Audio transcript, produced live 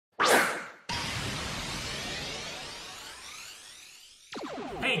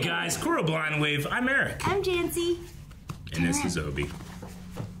Hey guys, Squirrel Blind Wave. I'm Eric. I'm Janci. And this is Obi.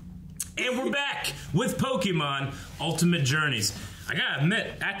 And we're back with Pokemon Ultimate Journeys. I gotta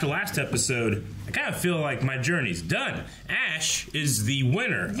admit, after last episode, I kinda feel like my journey's done. Ash is the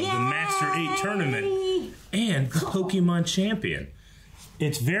winner of the Master 8 tournament and the Pokemon champion.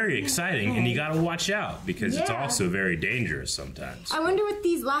 It's very exciting, and you gotta watch out because it's also very dangerous sometimes. I wonder what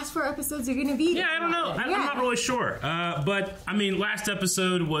these last 4 episodes are gonna be. Yeah, I don't know. I'm not really sure. But, I mean, last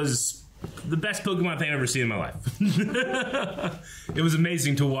episode was the best Pokemon thing I've ever seen in my life. It was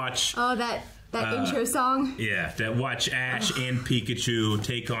amazing to watch. Oh, that intro song? Yeah, that watch Ash and Pikachu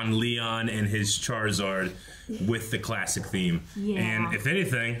take on Leon and his Charizard with the classic theme. Yeah. And if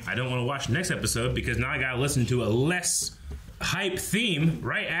anything, I don't want to watch the next episode because now I gotta listen to a less hype theme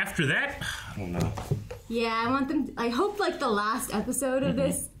right after that. I don't know. Yeah, I want them. I hope like the last episode of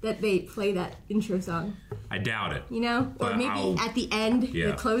this that they play that intro song. I doubt it. You know, or maybe at the end,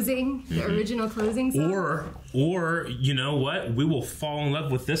 the closing, the original closing song. Or you know what? We will fall in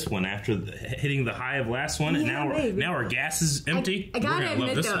love with this one after hitting the high of last one, and now our gas is empty. I gotta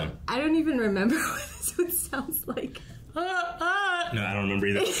admit though, I don't even remember what this one sounds like. No, I don't remember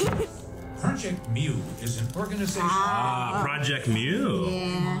either. Project Mew is an organization. Project Mew.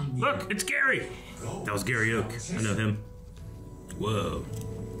 Yeah. Look, it's Gary. That was Gary Oak. I know him. Whoa.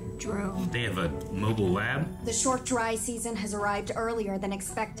 Drone. They have a mobile lab? The short dry season has arrived earlier than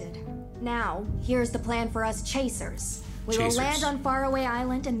expected. Now, here's the plan for us chasers. We will land on Faraway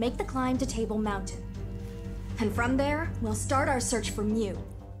Island and make the climb to Table Mountain. And from there, we'll start our search for Mew.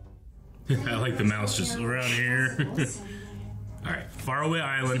 I like the mouse just around here. Alright, Faraway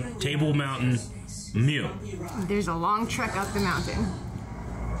Island, Table Mountain, Mew. There's a long trek up the mountain.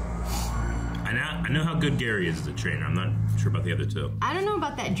 I know how good Gary is as a trainer. I'm not sure about the other two. I don't know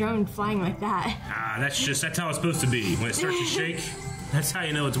about that drone flying like that. That's how it's supposed to be. When it starts to shake, that's how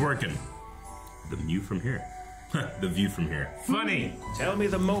you know it's working. The view from here. The view from here. Funny! Tell me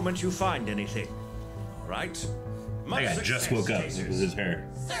the moment you find anything. Right? That guy just woke up. Look at his hair.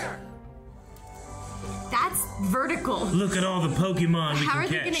 That's vertical. Look at all the Pokemon we can catch. How are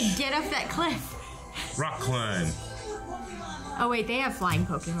they gonna get up that cliff? Rock climb. Oh wait, they have flying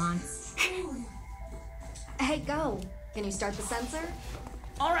Pokemon. Hey, go. Can you start the sensor?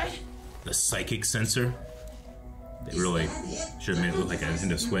 All right. The psychic sensor. They really should have made it look like a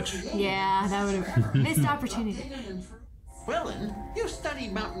Nintendo Switch. Yeah, that would have missed opportunity. Quillen, you study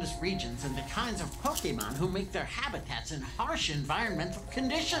mountainous regions and the kinds of Pokemon who make their habitats in harsh environmental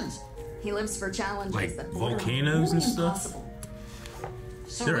conditions. He lives for challenges like that volcanoes and stuff. impossible.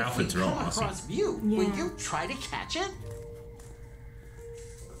 So their if outfits we are all come awesome. across Mew, will you try to catch it?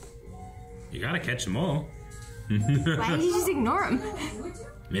 You gotta catch them all. Why did you just ignore him?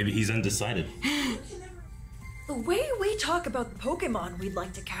 Maybe he's undecided. The way we talk about the Pokemon we'd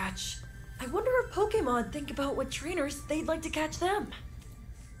like to catch, I wonder if Pokemon think about what trainers they'd like to catch them.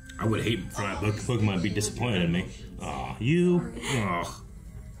 I would hate for my Pokemon to be disappointed in me. Aw, you. Aw.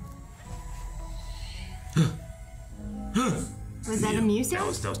 Was that a Mew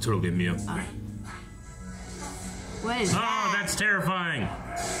sound? That was totally a Mew. What is that? Oh, that's terrifying.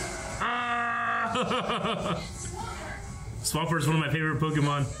 Swampert is one of my favorite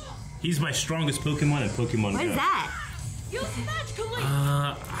Pokemon. He's my strongest Pokemon in Pokemon Go. What is that?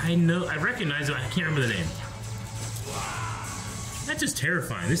 I recognize it, I can't remember the name. That's just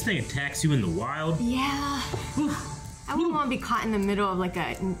terrifying. This thing attacks you in the wild. Yeah. I wouldn't want to be caught in the middle of like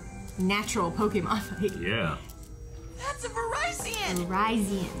a natural Pokemon fight. Yeah. That's a Verizon!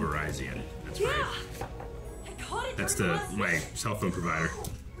 Verizon. That's right. I caught it. That's my cell phone provider.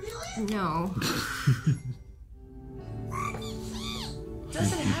 No.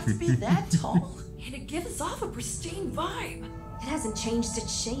 Doesn't have to be that tall. And it gives off a pristine vibe. It hasn't changed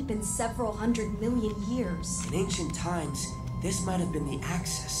its shape in several 100 million years. In ancient times, this might have been the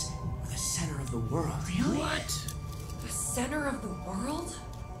axis, or the center of the world. Really? What? The center of the world?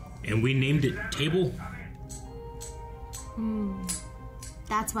 And we named it Table?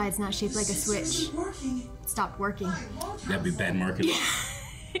 That's why it's not shaped like a Switch. It stopped working. That'd be bad marketing.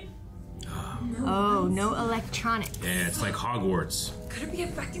 Oh, no electronics. Yeah, it's like Hogwarts. Could it be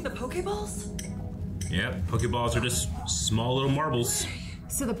affecting the Poké Balls? Yep, Pokeballs are just small little marbles.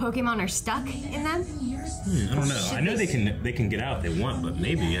 So the Pokemon are stuck in them? I don't know. I know they can get out if they want, but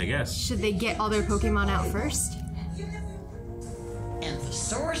maybe, I guess. Should they get all their Pokemon out first? And the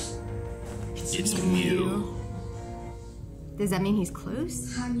source? It's Mew. Does that mean he's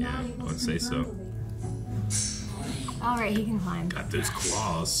close? Yeah, I would say so. Alright, he can climb. Got those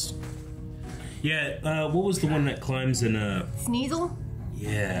claws. Yeah, what was the one that climbs in Sneasel?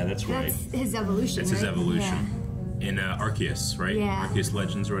 Yeah, that's right. That's his evolution. That's his right? evolution. in Arceus, right? Yeah. Arceus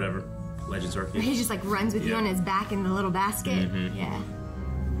Legends or whatever. Legends Arceus. He just like runs with you on his back in the little basket. Yeah.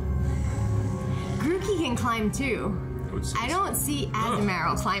 Grookey can climb too. I don't see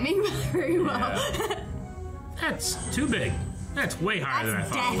Azumarill climbing very well. Yeah. That's too big. That's way higher than I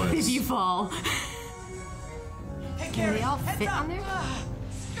thought it was. If you fall. Can they all fit on there?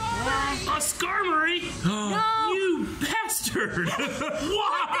 A Skarmory? No! You bastard!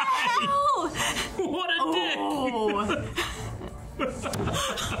 Why? What a dick!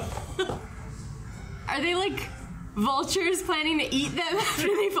 Are they like vultures planning to eat them after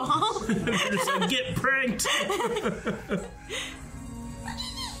they fall? They're just like, get pranked!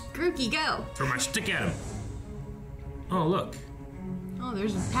 Grookey, go! Throw my stick at him. Oh, look. Oh,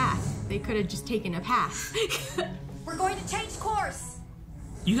 there's a path. They could have just taken a path. We're going to change course.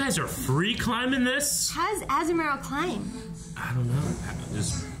 You guys are free climbing this? How does Azumarill climb? I don't know.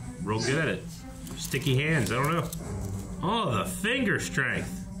 Just real good at it. Sticky hands, I don't know. Oh, the finger strength.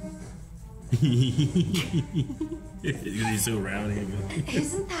 He's so round.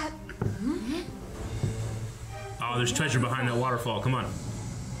 Isn't that... Oh, there's treasure behind that waterfall. Come on.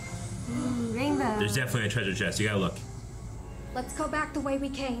 Ooh, rainbow. There's definitely a treasure chest. You gotta look. Let's go back the way we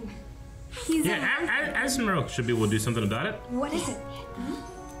came. Azumarill should be able to do something about it. What is it?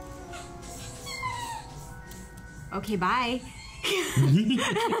 Okay, bye.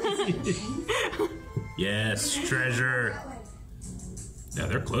 Yes, treasure. Yeah,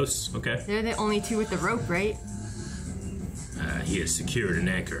 they're close. Okay. They're the only two with the rope, right? He has secured an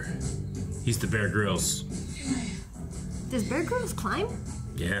anchor. He's the Bear Grylls. Does Bear Grylls climb?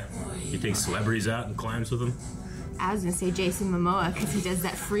 Yeah. He takes celebrities out and climbs with them. I was gonna say Jason Momoa because he does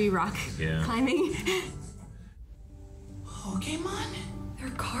that free rock climbing. Pokemon? They're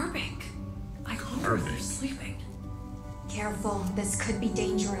carving. I wonder if they're sleeping. Careful, this could be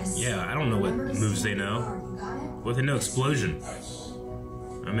dangerous. Yeah, I don't know what moves they know. What they know? Explosion.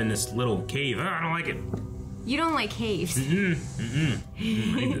 I'm in this little cave. Oh, I don't like it. You don't like caves. I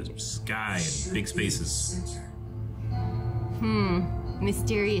need the sky and big spaces.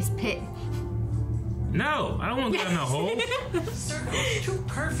 Mysterious pit. No, I don't want to go in the hole. The circle's too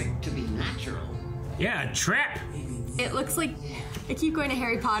perfect to be natural. Yeah, a trap. It looks like I keep going to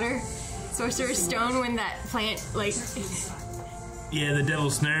Harry Potter, Sorcerer's Stone when that plant like. Yeah, the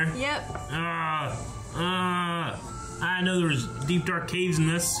Devil's Snare. Yep. I know there's deep dark caves in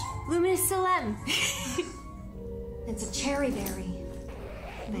this. Luminous Salem. It's a cherry berry.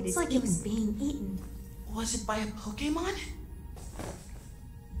 Looks like it was being eaten. Was it by a Pokemon?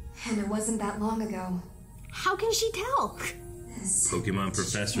 And it wasn't that long ago. How can she tell? Pokemon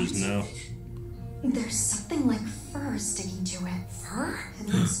professors know. There's something like fur sticking to it. Fur? It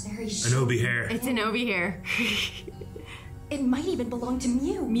looks very An Obi hair. It's an Obi hair. It might even belong to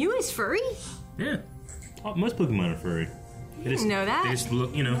Mew. Mew is furry? Yeah. Oh, most Pokemon are furry. I didn't know that. They just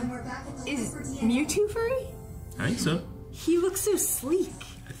look, you know. Is Mewtwo furry? I think so. He looks so sleek.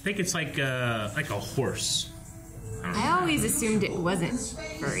 I think it's like a horse. I always assumed it wasn't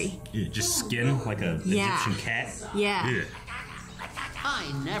furry. Yeah, just skin, like a Egyptian cat. Yeah.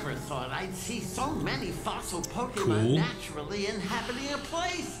 I never thought I'd see so many fossil Pokemon naturally inhabiting a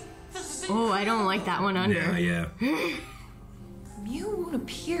place. Oh, I don't like that one under. Yeah. Mew won't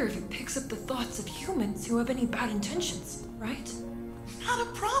appear if it picks up the thoughts of humans who have any bad intentions, right? Not a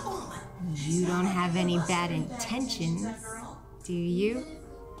problem. You don't have any bad intentions, do you?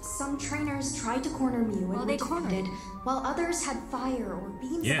 Some trainers tried to corner Mew and they defended, while others had fire or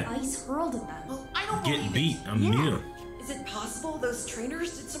beams of ice hurled at them. Well, I don't Get beat. I'm Mew. Is it possible those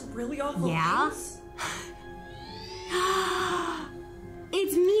trainers did some really awful things?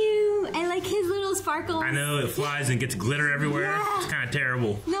 It's Mew! I like his little sparkles. I know, it flies and gets glitter everywhere. Yeah. It's kind of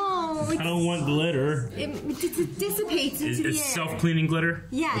terrible. No, I don't want glitter. It dissipates into the air. It's self-cleaning glitter?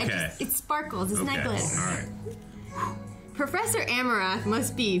 Yeah, Okay. it sparkles. It's not glitter. Alright. Professor Amaranth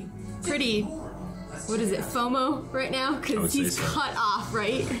must be pretty, what is it, FOMO right now? Because he's cut off,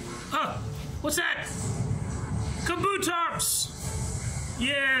 right? Oh, what's that? Kabutops!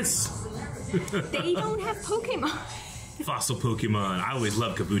 Yes! They don't have Pokemon. Fossil Pokemon. I always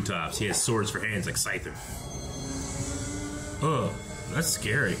loved Kabutops. He has swords for hands like Scyther. Oh, that's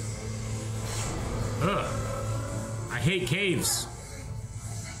scary. Ugh. I hate caves.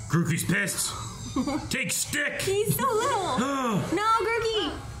 Grookey's pissed. Take stick! He's so little! No,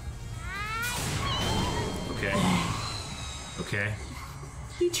 Grookey! Okay.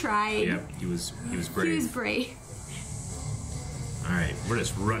 He tried. Yep, he was brave. He was brave. Alright, we're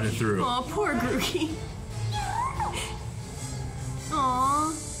just running through. Aw, poor Grookey.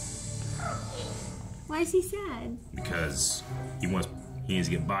 Aw. Why is he sad? Because he needs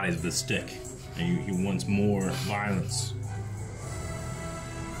to get bodies with a stick. He wants more violence.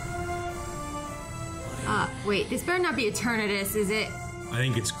 Wait, this better not be Eternatus, is it? I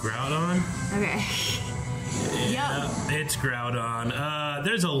think it's Groudon. Okay. Yeah, it's Groudon.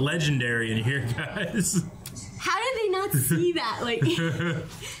 There's a legendary in here, guys. How did they not see that? Like,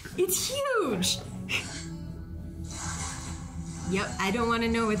 it's huge. Yep, I don't want to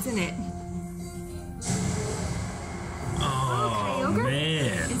know what's in it. Oh, Kyogre?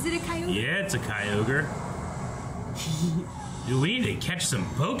 man. Is it a Kyogre? Yeah, it's a Kyogre. Dude, we need to catch some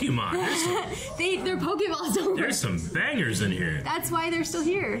Pokemon. They're Pokeballs over. There's some bangers in here. That's why they're still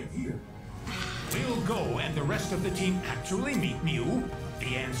here. Will Go and the rest of the team actually meet Mew?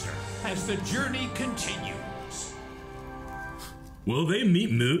 The answer as the journey continues. Will they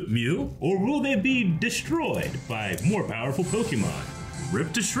meet Mew, or will they be destroyed by more powerful Pokemon?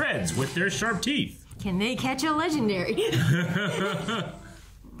 Ripped to shreds with their sharp teeth. Can they catch a legendary?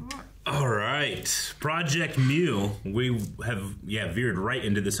 All right, Project Mew. We have veered right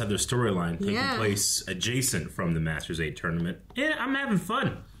into this other storyline taking place adjacent from the Masters 8 tournament. Yeah, I'm having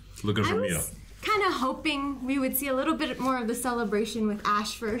fun looking for Mew. Kind of hoping we would see a little bit more of the celebration with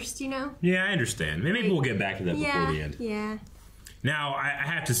Ash first, you know? Yeah, I understand. Maybe we'll get back to that before the end. Yeah. Now, I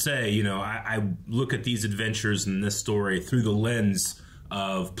have to say, you know, I look at these adventures and this story through the lens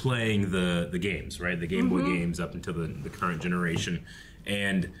of playing the games, right? The Game Boy games up until the current generation.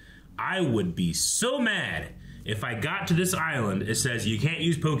 And I would be so mad if I got to this island, it says you can't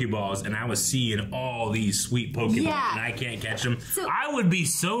use Pokeballs, and I was seeing all these sweet Pokemon, and I can't catch them. So, I would be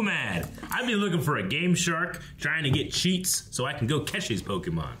so mad. I'd be looking for a Game Shark, trying to get cheats so I can go catch these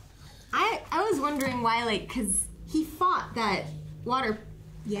Pokemon. I was wondering why, like, because he fought that water...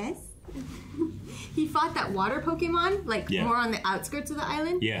 Yes? He fought that water Pokemon, like, more on the outskirts of the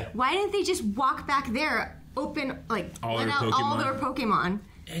island. Yeah. Why didn't they just walk back there, open, like, let out all their Pokemon?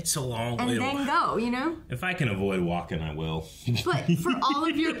 It's a long way to... And then go, you know? If I can avoid walking, I will. But for all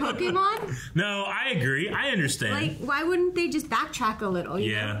of your Pokemon? No, I agree. I understand. Like, why wouldn't they just backtrack a little,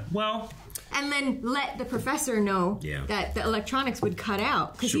 you know? Well... And then let the professor know that the electronics would cut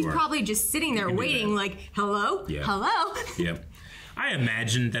out. Because he's probably just sitting there waiting like, hello? Yeah. Hello? Yep. I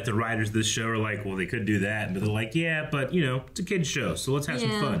imagine that the writers of this show are like, well, they could do that. But they're like, yeah, but, you know, it's a kid's show, so let's have some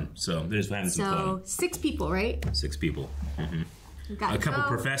fun. So they're just having some fun. 6 people, right? 6 people. Mm-hmm. A couple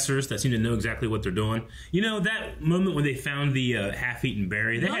professors that seem to know exactly what they're doing. You know, that moment when they found the half-eaten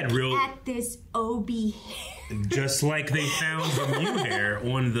berry, they had real... Look at this Obi. Just like they found the Mew hair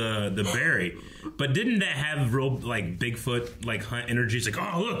on the berry. But didn't that have real, like, Bigfoot, like, hunt energy? It's like,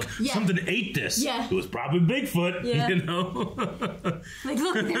 oh, look, something ate this. Yeah. It was probably Bigfoot, you know? Like,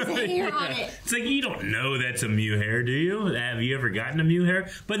 look, there's a hair on it. It's like, you don't know that's a Mew hair, do you? Have you ever gotten a Mew hair?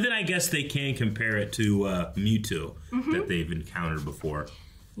 But then I guess they can compare it to Mewtwo that they've encountered before.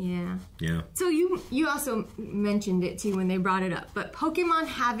 Yeah. Yeah. So you also mentioned it too when they brought it up, but Pokemon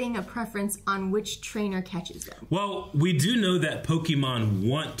having a preference on which trainer catches them. Well, we do know that Pokemon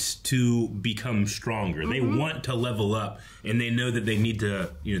want to become stronger. They want to level up, and they know that they need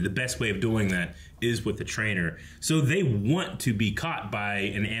to, you know, the best way of doing that is with the trainer. So they want to be caught by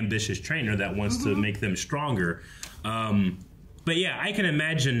an ambitious trainer that wants to make them stronger. But yeah, I can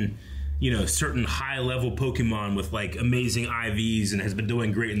imagine, you know, certain high-level Pokemon with, like, amazing IVs and has been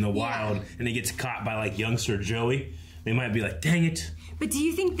doing great in the wild, and it gets caught by, like, youngster Joey. They might be like, dang it. But do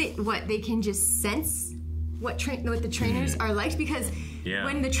you think that, they can just sense what the trainers are like? Because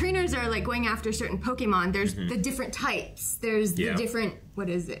when the trainers are, like, going after certain Pokemon, there's the different types. There's the different,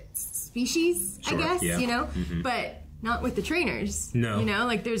 species, I guess, you know? But not with the trainers. No. You know,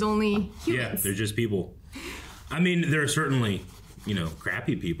 like, there's only humans. Yeah, they're just people. I mean, there are certainly... you know,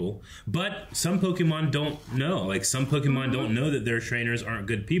 crappy people. But some Pokemon don't know. Like, some Pokemon don't know that their trainers aren't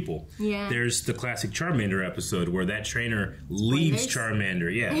good people. Yeah. There's the classic Charmander episode where that trainer leaves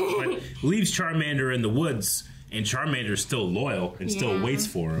Charmander. Yeah. But leaves Charmander in the woods, and Charmander's still loyal and still waits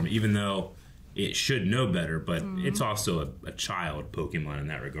for him, even though it should know better. But it's also a child Pokemon in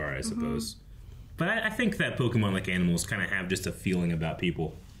that regard, I suppose. But I think that Pokemon, like animals, kind of have just a feeling about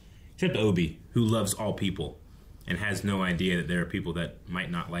people. Except Obi, who loves all people. And has no idea that there are people that might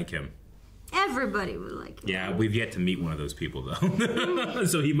not like him. Everybody would like him. Yeah, we've yet to meet one of those people, though.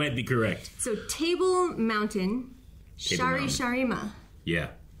 So he might be correct. So, Table Mountain, Sharima. Yeah.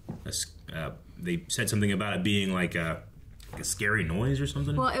 They said something about it being like a scary noise or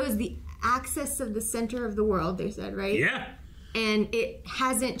something. Well, it was the axis of the center of the world, they said, right? Yeah. And it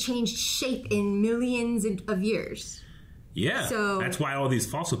hasn't changed shape in millions of years. Yeah. So that's why all these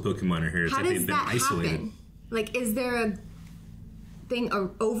fossil Pokemon are here. It's how does that happen? Like, is there a thing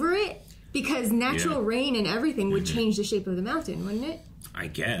over it? Because natural rain and everything would change the shape of the mountain, wouldn't it? I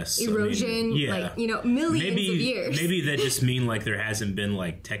guess. Erosion, like, millions of years. Maybe that just mean like there hasn't been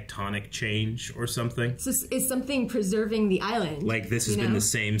like tectonic change or something. So is something preserving the island? Like this has been the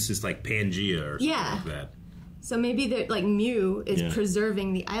same since like Pangea or something like that. So maybe that like Mew is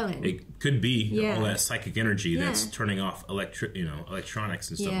preserving the island. It could be all that psychic energy that's turning off electronics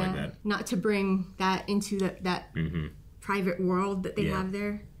and stuff like that. Not to bring that into that private world that they have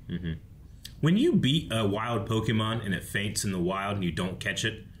there. Mm-hmm. When you beat a wild Pokemon and it faints in the wild and you don't catch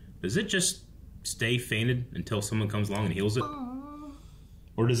it, does it just stay fainted until someone comes along and heals it? Aww.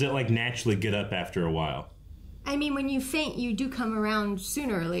 Or does it like naturally get up after a while? I mean, when you faint, you do come around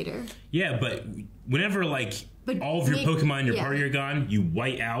sooner or later. Yeah, but whenever like all of your Pokemon in your party are gone, you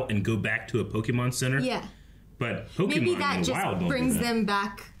white out and go back to a Pokemon Center. Yeah. But Pokemon maybe that in the wild just brings them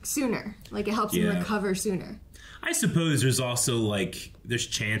back sooner. Like it helps them recover sooner. I suppose there's also like there's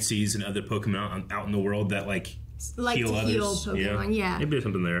Chanseys and other Pokemon out in the world that like heal Pokemon. Yeah. Maybe there's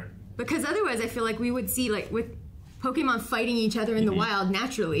something there. Because otherwise, I feel like we would see like with Pokemon fighting each other in the wild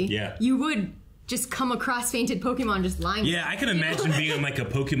naturally. Yeah. You would just come across fainted Pokemon just lying. Yeah, I can imagine being like a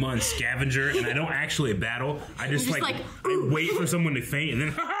Pokemon scavenger and I don't actually battle. I just like I wait for someone to faint and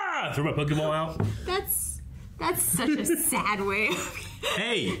then throw my Pokeball out. That's such a sad way.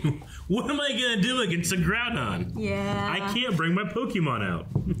 Hey, what am I going to do against a Groudon? Yeah. I can't bring my Pokemon out.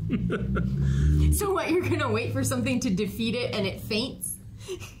 So what, you're going to wait for something to defeat it and it faints?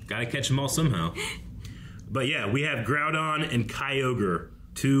 Gotta catch them all somehow. But yeah, we have Groudon and Kyogre,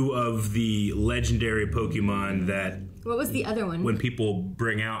 two of the legendary Pokemon that... What was the other one? When people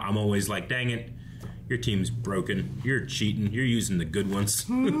bring out, I'm always like, dang it. Your team's broken. You're cheating. You're using the good ones.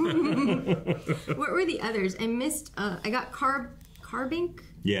 What were the others? I missed. I got Carbink.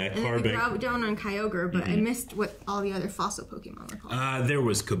 Yeah, Carbink. I down on Kyogre, but I missed what all the other fossil Pokemon were called. There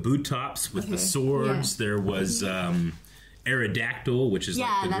was Kabutops with the swords. Yeah. There was Aerodactyl, which is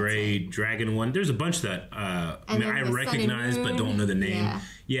like the gray dragon one. There's a bunch that I recognize but don't know the name.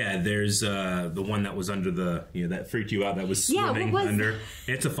 Yeah, there's the one that was under the, that freaked you out, that was swimming under.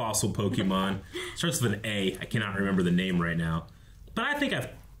 It's a fossil Pokemon. Starts with an A. I cannot remember the name right now. But I think I've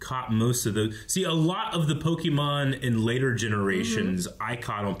caught most of those. See, a lot of the Pokemon in later generations I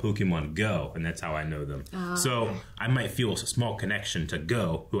caught on Pokemon Go, and that's how I know them. So I might feel a small connection to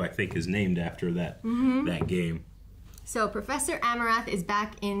Go, who I think is named after that game. So Professor Amarath is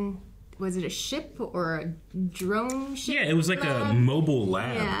back in, was it a ship or a drone ship? Yeah, it was like a mobile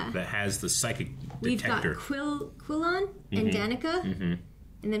lab that has the psychic detector. We've got Quillon and Danica,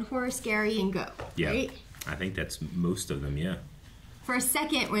 and then Horace, Gary, and Go, right? I think that's most of them, For a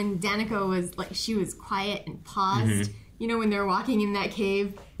second, when Danica was like, she was quiet and paused, when they're walking in that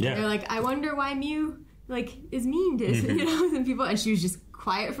cave, and they're like, I wonder why Mew, like, is mean to, some people, and she was just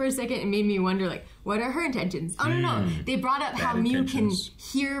quiet for a second and made me wonder, like, what are her intentions? Oh, no. They brought up how Mew can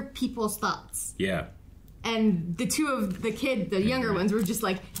hear people's thoughts. Yeah. And the two of the the younger ones were just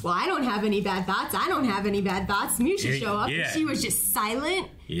like, well, I don't have any bad thoughts. I don't have any bad thoughts. Mew should show up. And she was just silent.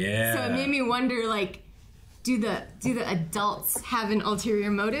 Yeah. So it made me wonder, like, do the adults have an ulterior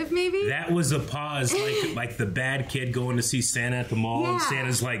motive, maybe? That was a pause, like the bad kid going to see Santa at the mall, and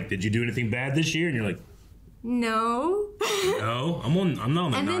Santa's like, did you do anything bad this year? And you're like, no. No, I'm not on the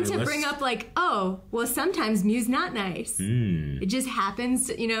naughty And then to list. bring up like, oh, well, sometimes Mew's not nice. It just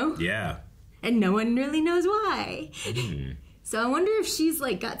happens, Yeah. And no one really knows why. So I wonder if she's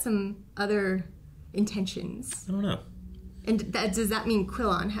like got some other intentions. I don't know. And does that mean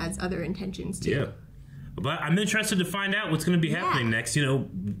Quillon has other intentions too? Yeah. But I'm interested to find out what's going to be happening next.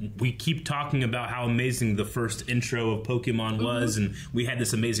 We keep talking about how amazing the first intro of Pokemon was, and we had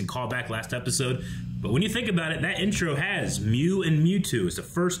this amazing callback last episode. But when you think about it, that intro has Mew and Mewtwo. It's the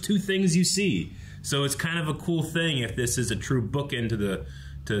first two things you see. So it's kind of a cool thing if this is a true bookend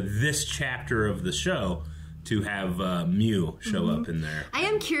to this chapter of the show to have Mew show up in there. I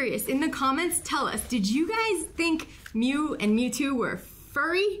am curious. In the comments, tell us, did you guys think Mew and Mewtwo were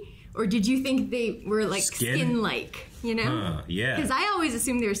furry? Or did you think they were like skin-like, Yeah. Because I always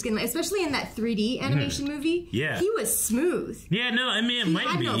assumed they were skin-like, especially in that 3D animation movie. Yeah. He was smooth. Yeah, no, I mean, it might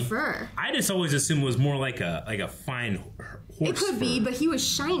be. He had no fur. I just always assumed it was more like a fine horse It could be, but he was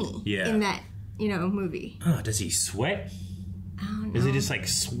shiny in that, movie. Oh, does he sweat? I don't know. Is it just like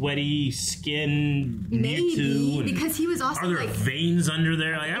sweaty skin Maybe, Mewtwo? because he was also are there like veins under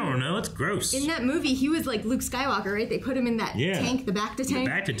there? Like, I don't know. It's gross. In that movie, he was like Luke Skywalker, right? They put him in that tank, the Bacta tank.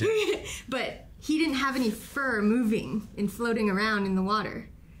 The Bacta tank. But he didn't have any fur moving and floating around in the water.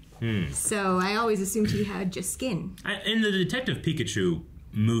 So I always assumed he had just skin. In the Detective Pikachu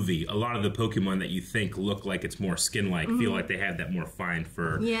movie, a lot of the Pokemon that you think look like it's more skin-like feel like they have that more fine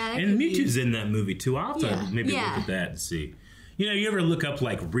fur. Yeah, and Mewtwo's in that movie too. I'll have to maybe look at that and see. You know, you ever look up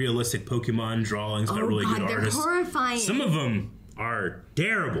like realistic Pokemon drawings by really good artists? They're horrifying. Some of them are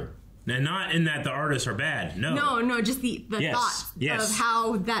terrible. And not in that the artists are bad. No, just the thought of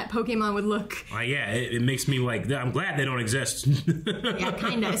how that Pokemon would look. Yeah, it makes me like, I'm glad they don't exist. Yeah,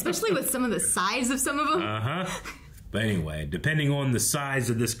 kind of. Especially with some of the size of some of them. But anyway, depending on the size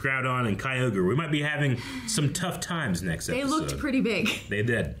of this Groudon and Kyogre, we might be having some tough times next episode. They looked pretty big. They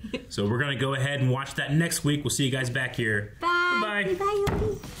did. So we're going to go ahead and watch that next week. We'll see you guys back here. Bye. Bye. Bye,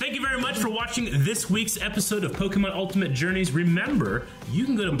 Obi. Thank you very much for watching this week's episode of Pokemon Ultimate Journeys. Remember, you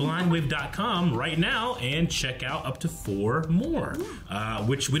can go to blindwave.com right now and check out up to 4 more,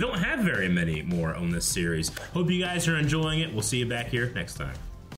 which we don't have very many more on this series. Hope you guys are enjoying it. We'll see you back here next time.